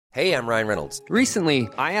Hey, I'm Ryan Reynolds. Recently,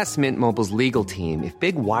 I asked Mint Mobile's legal team if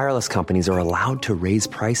big wireless companies are allowed to raise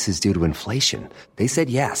prices due to inflation. They said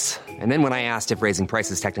yes. And then when I asked if raising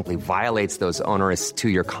prices technically violates those onerous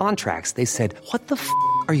two-year contracts, they said, "What the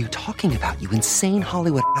are you talking about, you insane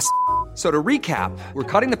Hollywood ass?" So to recap,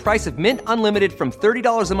 we're cutting the price of Mint Unlimited from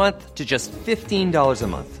 $30 a month to just $15 a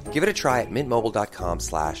month. Give it a try at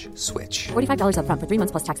mintmobile.com/switch. $45 up front for 3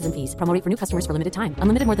 months plus taxes and fees. Promo rate for new customers for limited time.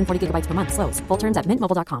 Unlimited more than 40 gigabytes per month. Slows full terms at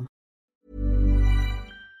mintmobile.com.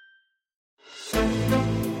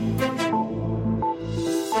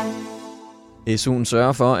 SU'en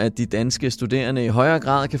sørger for, at de danske studerende i højere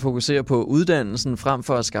grad kan fokusere på uddannelsen frem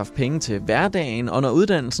for at skaffe penge til hverdagen, og når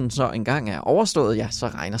uddannelsen så engang er overstået, ja, så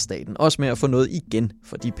regner staten også med at få noget igen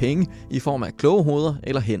for de penge i form af kloge hoveder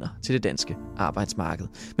eller hænder til det danske arbejdsmarked.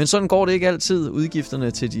 Men sådan går det ikke altid.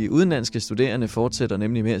 Udgifterne til de udenlandske studerende fortsætter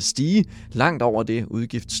nemlig med at stige langt over det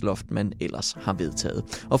udgiftsloft, man ellers har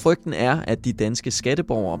vedtaget. Og frygten er, at de danske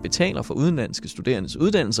skatteborgere betaler for udenlandske studerendes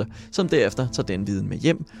uddannelser, som derefter tager den viden med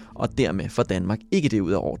hjem, og dermed får Danmark ikke det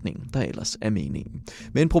ud af ordningen, der ellers er meningen.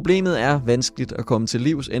 Men problemet er vanskeligt at komme til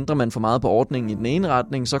livs. Ændrer man for meget på ordningen i den ene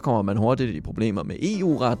retning, så kommer man hurtigt i problemer med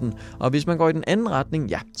EU-retten, og hvis man går i den anden retning,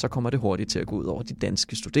 ja, så kommer det hurtigt til at gå ud over de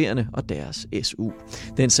danske studerende og deres SU.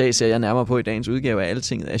 Den sag ser jeg nærmere på i dagens udgave af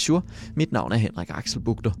Altinget Azure. Mit navn er Henrik Axel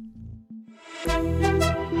Bugter.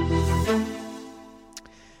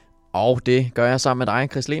 Og det gør jeg sammen med dig,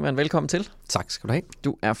 Chris Lehmann. Velkommen til. Tak skal du have.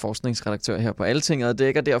 Du er forskningsredaktør her på Altinget og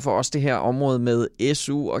dækker derfor også det her område med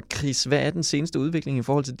SU. Og Chris, hvad er den seneste udvikling i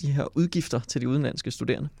forhold til de her udgifter til de udenlandske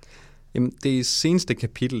studerende? Jamen, det seneste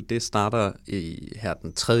kapitel, det starter her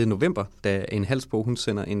den 3. november, da en Halsbo, hun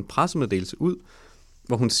sender en pressemeddelelse ud,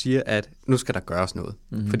 hvor hun siger, at nu skal der gøres noget.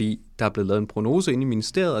 Mm-hmm. Fordi der er blevet lavet en prognose inde i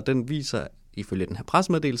ministeriet, og den viser, ifølge den her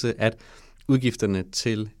pressemeddelelse, at udgifterne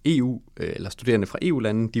til EU, eller studerende fra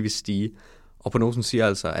EU-landene, de vil stige. Og prognosen siger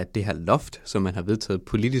altså, at det her loft, som man har vedtaget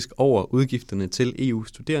politisk over udgifterne til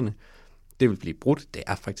EU-studerende, det vil blive brudt. Det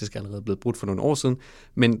er faktisk allerede blevet brudt for nogle år siden,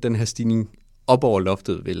 men den her stigning op over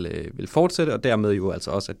loftet vil fortsætte, og dermed jo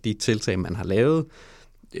altså også, at de tiltag, man har lavet,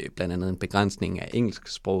 blandt andet en begrænsning af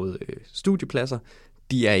engelsksprogede studiepladser,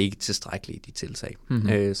 de er ikke tilstrækkelige, de tiltag.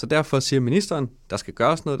 Mm-hmm. Så derfor siger ministeren, der skal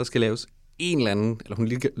gøres noget, der skal laves en eller anden, eller hun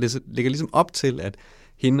lægger ligesom op til, at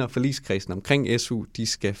hende og forligskredsen omkring SU, de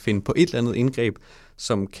skal finde på et eller andet indgreb,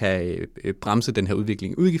 som kan bremse den her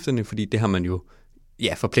udvikling i udgifterne, fordi det har man jo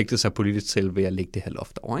forpligtet sig politisk til ved at lægge det her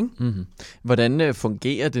loft over. Ikke? Mm-hmm. Hvordan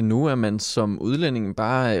fungerer det nu, at man som udlænding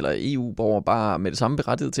bare, eller EU-borger bare med det samme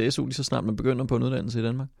berettiget til SU, lige så snart man begynder på en uddannelse i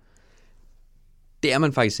Danmark? Det er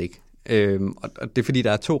man faktisk ikke. Og det er fordi,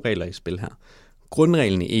 der er 2 regler i spil her.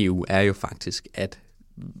 Grundreglen i EU er jo faktisk, at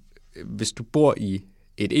hvis du bor i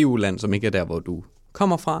et EU-land, som ikke er der, hvor du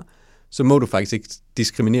kommer fra, så må du faktisk ikke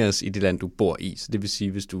diskrimineres i det land, du bor i. Så det vil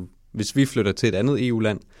sige, hvis vi flytter til et andet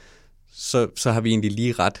EU-land, så har vi egentlig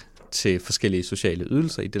lige ret til forskellige sociale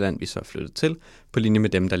ydelser i det land, vi så er flyttet til, på linje med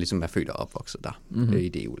dem, der ligesom er født og opvokset der i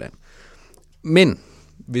det EU-land. Men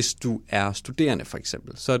hvis du er studerende for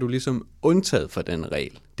eksempel, så er du ligesom undtaget fra den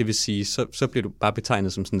regel. Det vil sige, så bliver du bare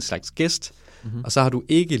betegnet som sådan en slags gæst, og så har du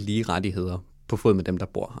ikke lige rettigheder på fod med dem, der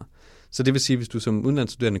bor her. Så det vil sige, hvis du som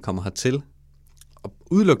udenlandsstuderende kommer hertil og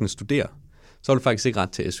udelukkende studerer, så har du faktisk ikke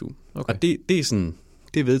ret til SU. Okay. Og det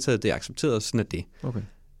er vedtaget, det er accepteret, sådan er det. Okay.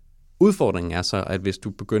 Udfordringen er så, at hvis du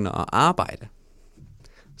begynder at arbejde,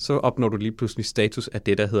 så opnår du lige pludselig status af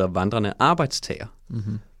det, der hedder vandrende arbejdstager.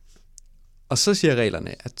 Mm-hmm. Og så siger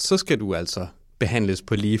reglerne, at så skal du altså behandles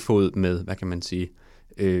på lige fod med, hvad kan man sige,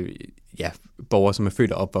 borgere, som er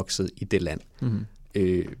født og opvokset i det land. Mm-hmm.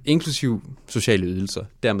 Inklusiv sociale ydelser,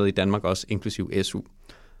 dermed i Danmark også inklusiv SU.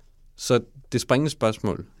 Så det springende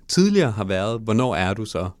spørgsmål tidligere har været, hvornår er du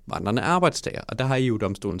så vandrende arbejdstager? Og der har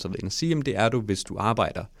EU-domstolen så været at sige, at det er du, hvis du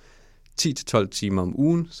arbejder 10-12 timer om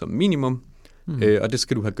ugen som minimum, og det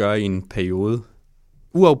skal du have gøre i en periode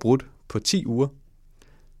uafbrudt på 10 uger.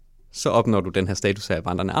 Så opnår du den her status af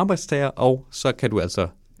vandrende arbejdstager, og så kan du altså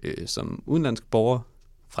som udenlandsk borger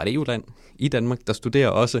fra et EU-land i Danmark, der studerer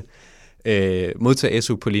også, modtage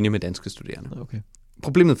SU på linje med danske studerende. Okay.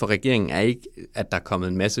 Problemet for regeringen er ikke, at der er kommet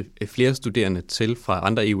en masse flere studerende til fra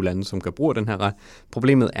andre EU-lande, som kan bruge den her ret.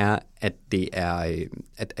 Problemet er, at det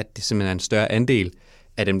simpelthen er en større andel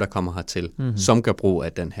af dem, der kommer hertil, som kan bruge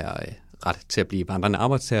af den her ret til at blive vandrende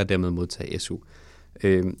arbejdstager og dermed modtage SU.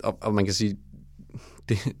 Og man kan sige,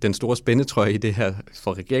 den store spændetrøje i det her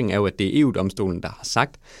for regeringen er jo, at det er EU-domstolen, der har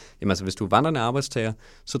sagt, jamen altså hvis du er vandrende arbejdstager,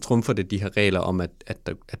 så trumfer det de her regler om,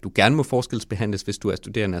 at du gerne må forskelsbehandles, hvis du er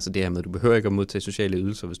studerende. Altså det her med, at du behøver ikke at modtage sociale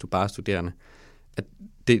ydelser, hvis du bare er studerende.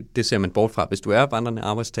 det ser man bort fra, hvis du er vandrende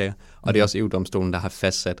arbejdstager, og det er også EU-domstolen, der har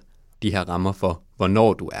fastsat de her rammer for,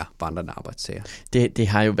 hvornår du er vandrende arbejdstager. Det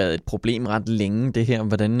har jo været et problem ret længe, det her.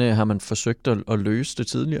 Hvordan har man forsøgt at løse det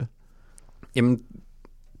tidligere? Jamen,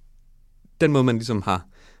 den måde, man ligesom har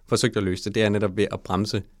forsøgt at løse det, det er netop ved at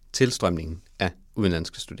bremse tilstrømningen af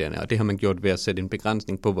udenlandske studerende, og det har man gjort ved at sætte en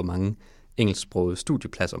begrænsning på, hvor mange engelsksprogede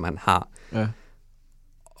studiepladser man har. Ja.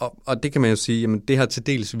 Og det kan man jo sige, jamen det har til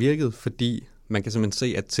dels virket, fordi man kan simpelthen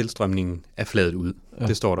se, at tilstrømningen er fladet ud. Ja,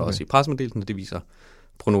 det står der også i pressemeddelelsen, og det viser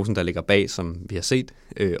prognosen, der ligger bag, som vi har set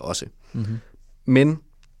også. Mm-hmm. Men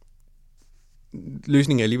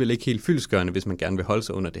løsningen er alligevel ikke helt fyldestgørende, hvis man gerne vil holde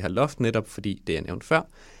sig under det her loft, netop fordi det er nævnt før.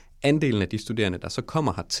 Andelen af de studerende, der så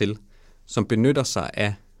kommer hertil, som benytter sig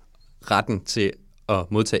af retten til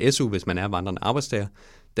at modtage SU, hvis man er vandrende arbejdstager,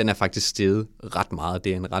 den er faktisk steget ret meget.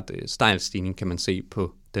 Det er en ret stejl stigning, kan man se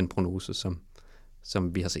på den prognose,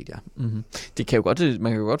 som vi har set, ja. Mm-hmm. Det kan jo godt,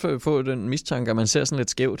 man kan jo godt få den mistanke, at man ser sådan lidt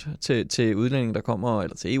skævt til udlændinge, der kommer,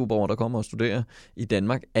 eller til EU-borgere, der kommer og studerer i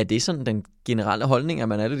Danmark. Er det sådan den generelle holdning, at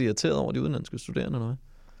man er lidt irriteret over de udenlandske studerende, eller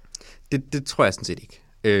hvad? Det tror jeg sådan set ikke.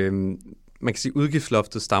 Man kan sige, at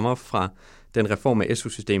udgiftsloftet stammer fra den reform af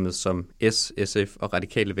SU-systemet, som S, SF og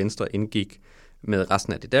Radikale Venstre indgik med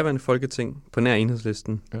resten af det daværende Folketing på nær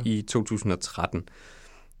Enhedslisten i 2013.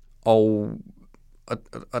 Og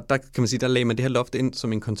der kan man sige, der lagde man det her loft ind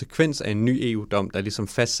som en konsekvens af en ny EU-dom, der ligesom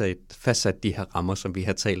fastsat de her rammer, som vi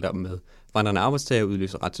har talt om med vandrende arbejdstager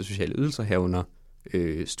udløser ret til sociale ydelser herunder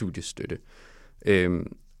studiestøtte.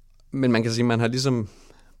 Men man kan sige, man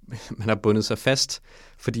har bundet sig fast,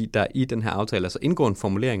 fordi der i den her aftale altså indgår en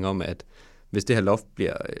formulering om, at hvis det her loft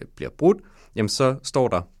bliver brudt, jamen så står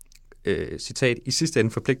der, citat, i sidste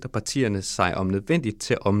ende forpligter partierne sig om nødvendigt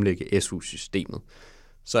til at omlægge SU-systemet.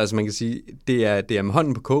 Så altså man kan sige, det er med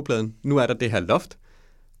hånden på kogepladen. Nu er der det her loft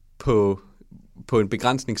på en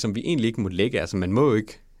begrænsning, som vi egentlig ikke må lægge. Altså man må jo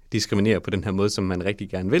ikke diskriminere på den her måde, som man rigtig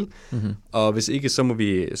gerne vil. Mm-hmm. Og hvis ikke, så må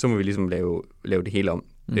vi ligesom lave det hele om.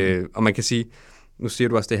 Mm-hmm. Og man kan sige, nu siger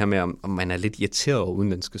du også det her med, om man er lidt irriteret over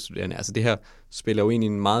udenlandske studerende. Altså det her spiller jo egentlig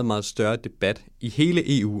en meget, meget større debat i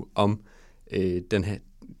hele EU om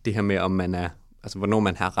det her med, om man er, altså hvornår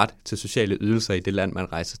man har ret til sociale ydelser i det land,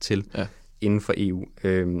 man rejser til. Ja. Inden for EU.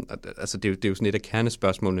 Altså det er jo sådan et af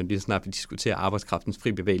kernespørgsmålene, lige snart vi diskuterer arbejdskraftens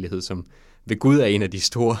fri bevægelighed, som ved Gud er en af de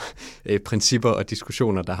store principper og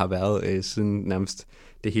diskussioner, der har været siden nærmest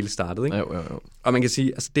det hele startede. Ikke? Jo. Og man kan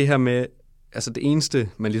sige, altså det her med, altså det eneste,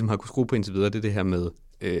 man ligesom har kunnet skrue på indtil videre, det er det her med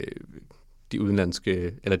de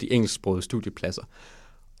udenlandske, eller de engelsksprogede studiepladser.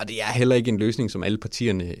 Og det er heller ikke en løsning, som alle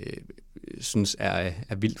partierne synes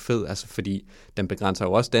er vildt fed, altså fordi den begrænser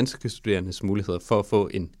jo også danske studerendes muligheder for at få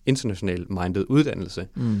en international minded uddannelse.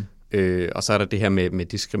 Mm. Og så er der det her med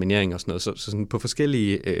diskriminering og sådan noget. Så sådan på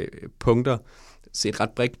forskellige punkter, set ret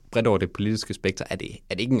bredt over det politiske spektrum, er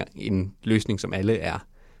det ikke en løsning, som alle er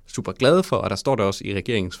super glade for, og der står der også i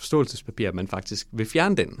regeringens forståelsespapir, at man faktisk vil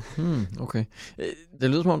fjerne den. Okay. Det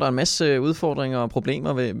lyder som om, der er en masse udfordringer og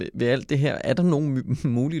problemer ved alt det her. Er der nogle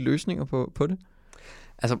mulige løsninger på det?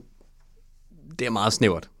 Altså, det er meget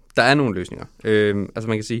snævert. Der er nogle løsninger. Altså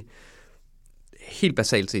man kan sige, helt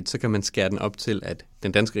basalt set, så kan man skære den op til, at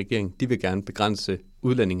den danske regering, de vil gerne begrænse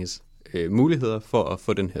udlændinges muligheder for at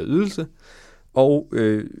få den her ydelse, og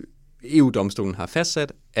EU-domstolen har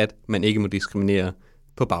fastsat, at man ikke må diskriminere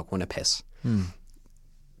på baggrund af pas.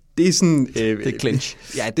 Det er sådan... det er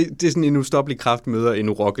clinch. Ja, det er sådan en ustoppelig kraft møder en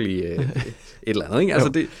urokkelig et eller andet. Ikke?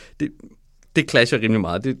 Altså det clasher rimelig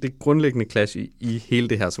meget. Det er grundlæggende clash i hele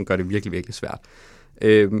det her, som gør det virkelig, virkelig svært.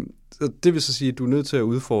 Så det vil så sige, at du er nødt til at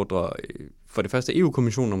udfordre for det første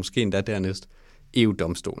EU-kommissionen, og måske endda dernæst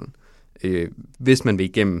EU-domstolen, hvis man vil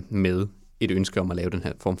igennem med et ønske om at lave den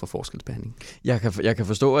her form for forskelsbehandling. Jeg kan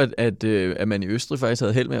forstå, at man i Østrig faktisk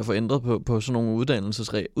havde held med at få ændret på sådan nogle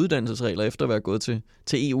uddannelsesregler efter at være gået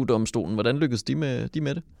til EU-domstolen. Hvordan lykkedes de med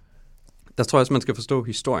det? Der tror jeg også, man skal forstå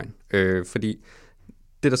historien, fordi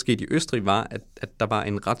det, der skete i Østrig, var, at der var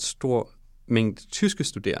en ret stor mængde tyske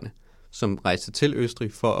studerende, som rejste til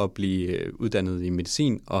Østrig for at blive uddannet i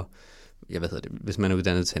medicin og, hvis man er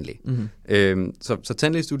uddannet tandlæge. Mm-hmm. Så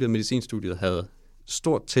tandlægestudiet og medicinstudiet havde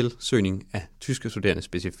stor tilsøgning af tyske studerende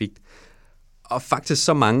specifikt. Og faktisk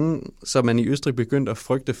så mange, så man i Østrig begyndte at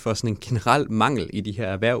frygte for sådan en generel mangel i de her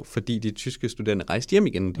erhverv, fordi de tyske studerende rejste hjem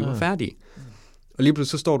igen, når de var færdige. Og lige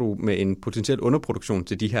pludselig så står du med en potentiel underproduktion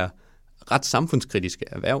til de her ret samfundskritiske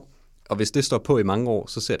erhverv, og hvis det står på i mange år,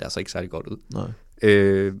 så ser det altså ikke særlig godt ud. Nej.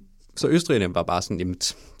 Så østrigerne var bare sådan, jamen,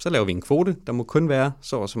 så laver vi en kvote, der må kun være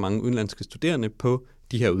så mange udenlandske studerende på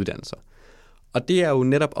de her uddannelser. Og det er jo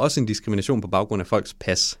netop også en diskrimination på baggrund af folks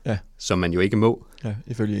pas, som man jo ikke må. Ja,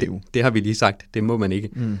 ifølge EU. Det har vi lige sagt, det må man ikke.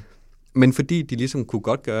 Men fordi de ligesom kunne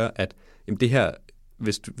godt gøre, at jamen det her,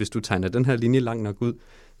 hvis du tegner den her linje langt nok ud,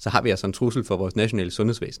 så har vi altså en trussel for vores nationale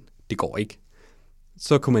sundhedsvæsen. Det går ikke.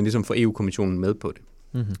 Så kunne man ligesom få EU-kommissionen med på det.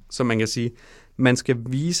 Mm-hmm. Så man kan sige, man skal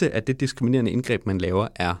vise, at det diskriminerende indgreb, man laver,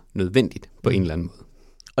 er nødvendigt på en eller anden måde.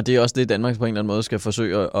 Og det er også det, Danmark på en eller anden måde skal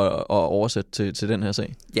forsøge at oversætte til den her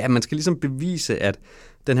sag? Ja, man skal ligesom bevise, at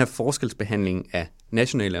den her forskelsbehandling af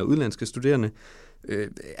nationale og udenlandske studerende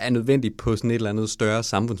er nødvendig på sådan et eller andet større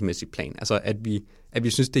samfundsmæssigt plan. Altså, at vi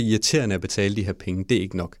synes, det er irriterende at betale de her penge, det er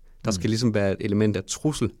ikke nok. Der skal ligesom være et element af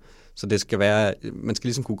trussel, så det skal være, man skal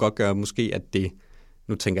ligesom kunne godt gøre måske, at det,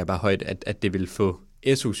 nu tænker jeg bare højt, at det vil få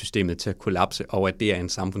SU-systemet til at kollapse, og at det er en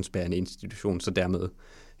samfundsbærende institution, så dermed,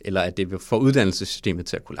 eller at det vil få uddannelsessystemet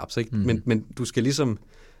til at kollapse. Ikke? Men du skal ligesom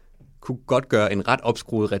kunne godt gøre en ret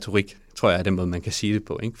opskruet retorik, tror jeg er den måde, man kan sige det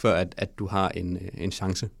på, ikke? For at du har en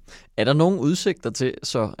chance. Er der nogen udsigter til,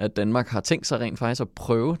 så at Danmark har tænkt sig rent faktisk at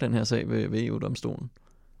prøve den her sag ved EU-domstolen?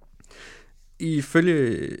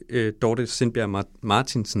 Ifølge Dorte Sindbjerg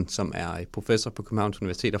Martinsen, som er professor på Københavns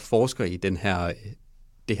Universitet og forsker i det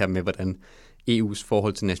her med, hvordan EU's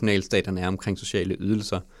forhold til nationalstaterne er omkring sociale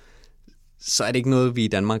ydelser, så er det ikke noget, vi i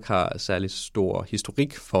Danmark har særlig stor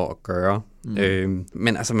historik for at gøre.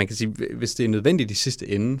 Men altså man kan sige, hvis det er nødvendigt i sidste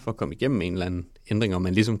ende for at komme igennem en eller anden ændring, og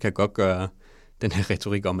man ligesom kan godt gøre den her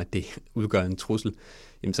retorik om, at det udgør en trussel,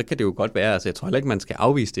 jamen så kan det jo godt være, altså jeg tror heller ikke, man skal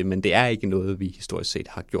afvise det, men det er ikke noget, vi historisk set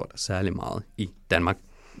har gjort særlig meget i Danmark.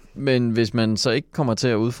 Men hvis man så ikke kommer til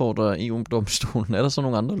at udfordre EU-domstolen, er der så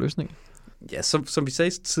nogle andre løsninger? Ja, som vi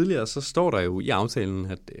sagde tidligere, så står der jo i aftalen,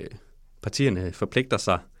 at partierne forpligter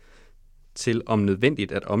sig til om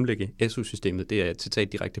nødvendigt at omlægge SU-systemet. Det er et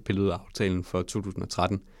citat direkte pillet ud af aftalen for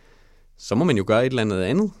 2013. Så må man jo gøre et eller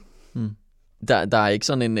andet. Der er ikke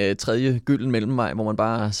sådan en tredje gylden mellemvej, hvor man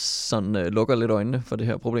bare sådan lukker lidt øjnene for det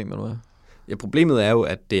her problem, eller hvad? Ja, problemet er jo,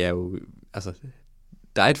 at det er jo, altså,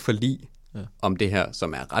 der er et forlig om det her,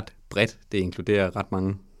 som er ret bredt. Det inkluderer ret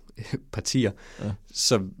mange partier. Ja.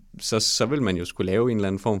 Så vil man jo skulle lave en eller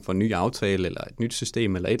anden form for ny aftale, eller et nyt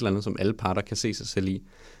system, eller et eller andet, som alle parter kan se sig selv i.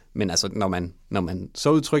 Men altså, når man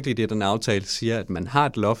så udtrykkeligt i den aftale siger, at man har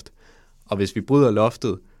et loft, og hvis vi bryder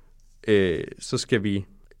loftet, så skal vi,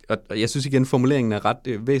 og jeg synes igen, formuleringen er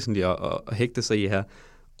ret væsentlig at hægte sig i her,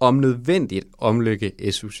 om nødvendigt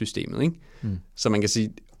omlægge SU-systemet. Ikke? Så man kan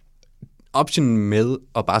sige, optionen med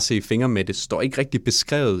at bare se fingre med det, står ikke rigtig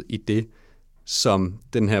beskrevet i det, som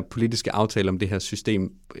den her politiske aftale om det her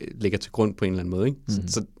system ligger til grund på en eller anden måde. Ikke?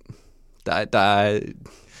 Så der er...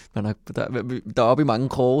 Der er oppe i mange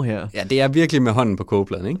kroge her. Ja, det er virkelig med hånden på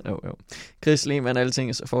kogepladen, ikke? Jo. Chris Lehmann,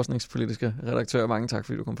 Altingets forskningspolitiske redaktør. Mange tak,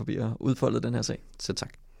 fordi du kom forbi og udfoldede den her sag. Så tak.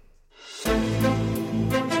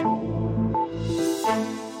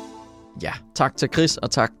 Ja, tak til Chris,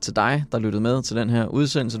 og tak til dig, der lyttede med til den her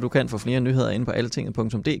udsendelse. Du kan få flere nyheder inde på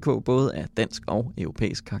altinget.dk, både af dansk og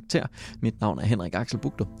europæisk karakter. Mit navn er Henrik Axel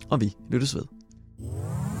Bugter, og vi lyttes ved.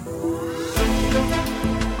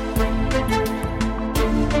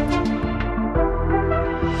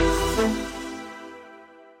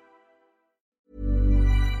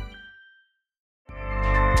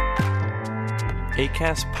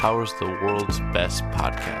 Acast powers the world's best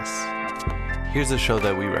podcasts. Here's a show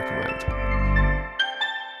that we recommend.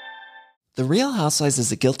 The Real Housewives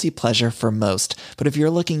is a guilty pleasure for most, but if you're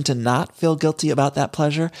looking to not feel guilty about that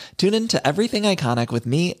pleasure, tune in to Everything Iconic with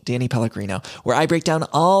me, Danny Pellegrino, where I break down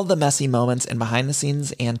all the messy moments and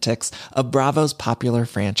behind-the-scenes antics of Bravo's popular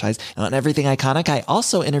franchise. And on Everything Iconic, I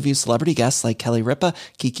also interview celebrity guests like Kelly Ripa,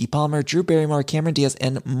 Keke Palmer, Drew Barrymore, Cameron Diaz,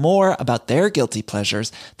 and more about their guilty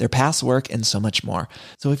pleasures, their past work, and so much more.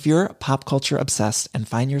 So if you're pop culture obsessed and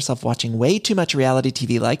find yourself watching way too much reality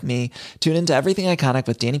TV like me, tune in to Everything Iconic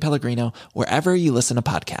with Danny Pellegrino, wherever you listen to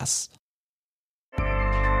podcasts.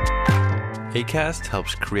 Acast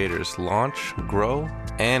helps creators launch, grow,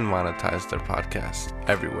 and monetize their podcasts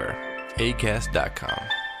everywhere. Acast.com.